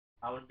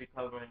I want to be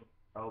covering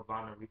Elle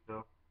Varner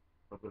refill.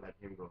 So be like,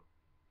 here we go.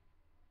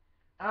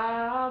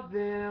 I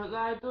feel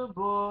like the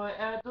boy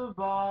at the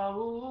bar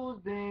who's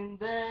been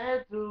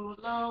there too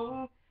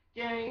long,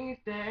 can't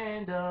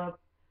stand up.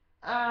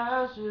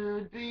 I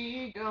should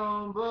be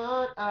gone,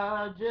 but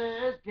I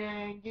just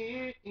can't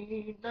get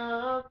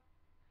enough.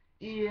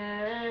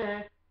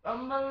 Yeah,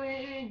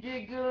 fumbling,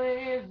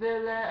 giggling, the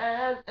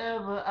last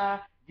ever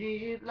I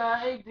get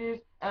like this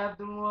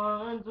after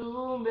one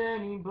too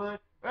many.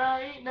 But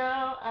right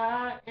now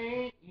I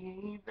ain't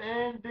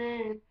even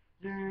been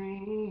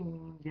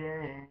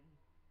drinking.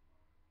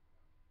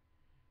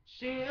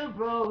 She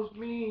approached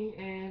me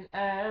and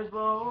asked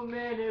for a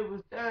minute,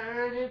 was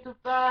turning to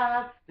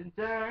 5, then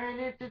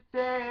turning to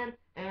 10,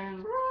 and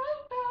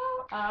right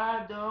now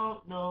I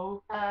don't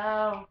know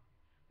how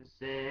to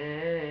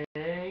say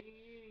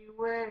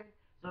when.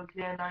 So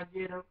can I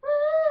get a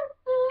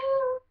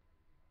refill?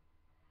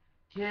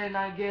 Can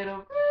I get a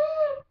refill?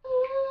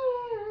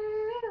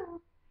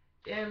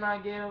 Can I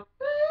get a refill?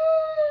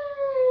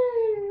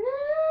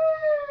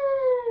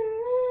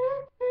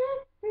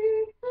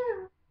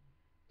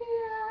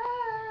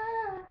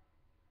 Yeah,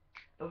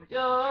 of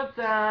your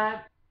time,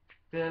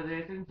 'cause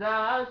it's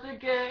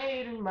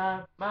intoxicating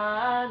my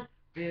mind.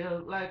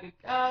 Feels like a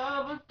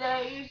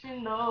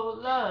conversation, no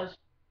lush.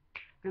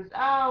 'Cause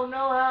I don't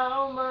know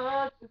how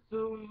much is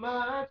too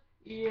much,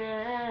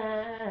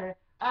 yeah.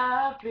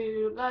 I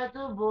feel like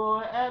the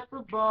boy at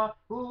the bar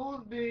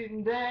who's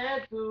been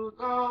there too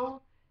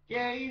long,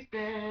 can't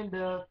stand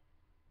up.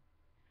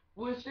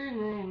 Wishing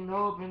and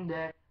hoping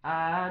that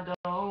I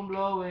don't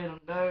blow it. I'm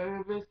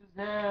nervous as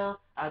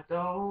hell. I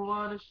don't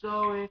wanna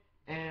show it.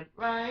 And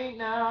right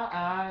now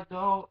I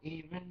don't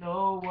even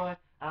know what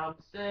I'm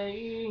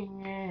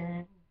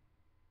saying.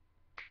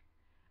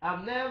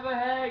 I've never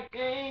had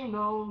game,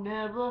 no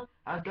never.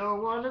 I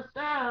don't wanna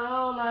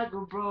sound like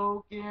a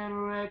broken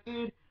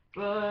record.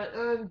 But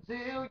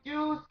until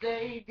you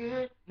say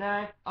good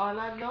night, all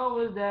I know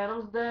is that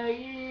I'm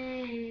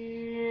staying.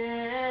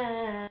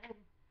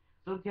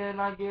 So can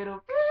I get a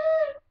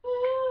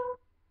refill?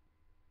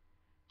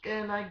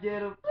 Can I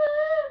get a refill?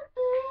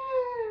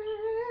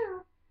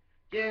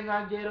 Can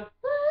I get a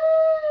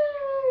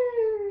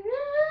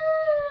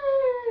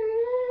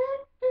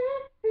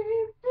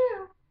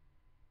refill?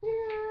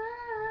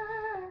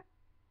 Yeah,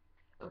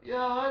 of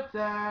your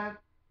time.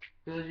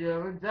 'Cause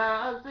you're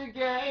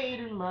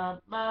intoxicating my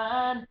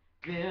mind.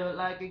 Feel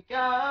like a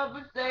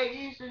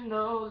conversation,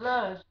 no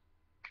lush.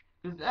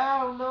 'Cause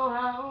I don't know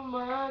how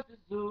much is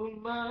too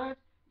much,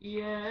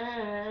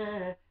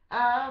 yeah.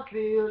 I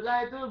feel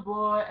like the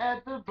boy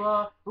at the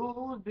bar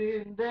who's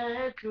been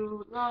there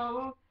too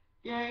long,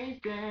 can't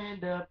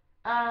stand up.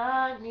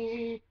 I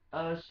need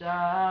a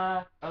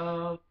shot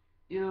of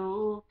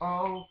you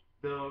on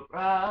the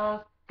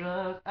rocks,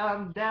 'cause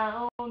I'm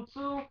down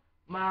to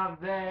my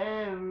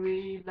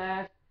very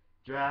last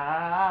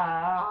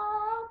drop.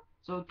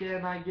 So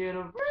can I get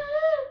a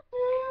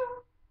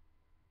refill?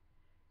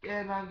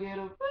 Can I get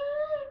a refill?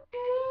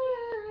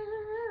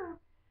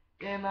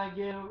 Can I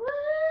get a refill?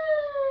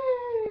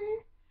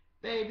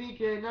 Baby,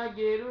 can I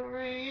get a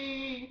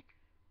refill?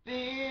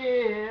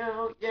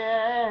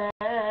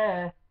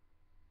 Yeah.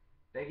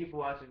 Thank you for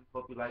watching.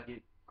 Hope you like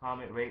it.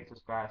 Comment, rate,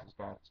 subscribe,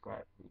 subscribe,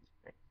 subscribe, please.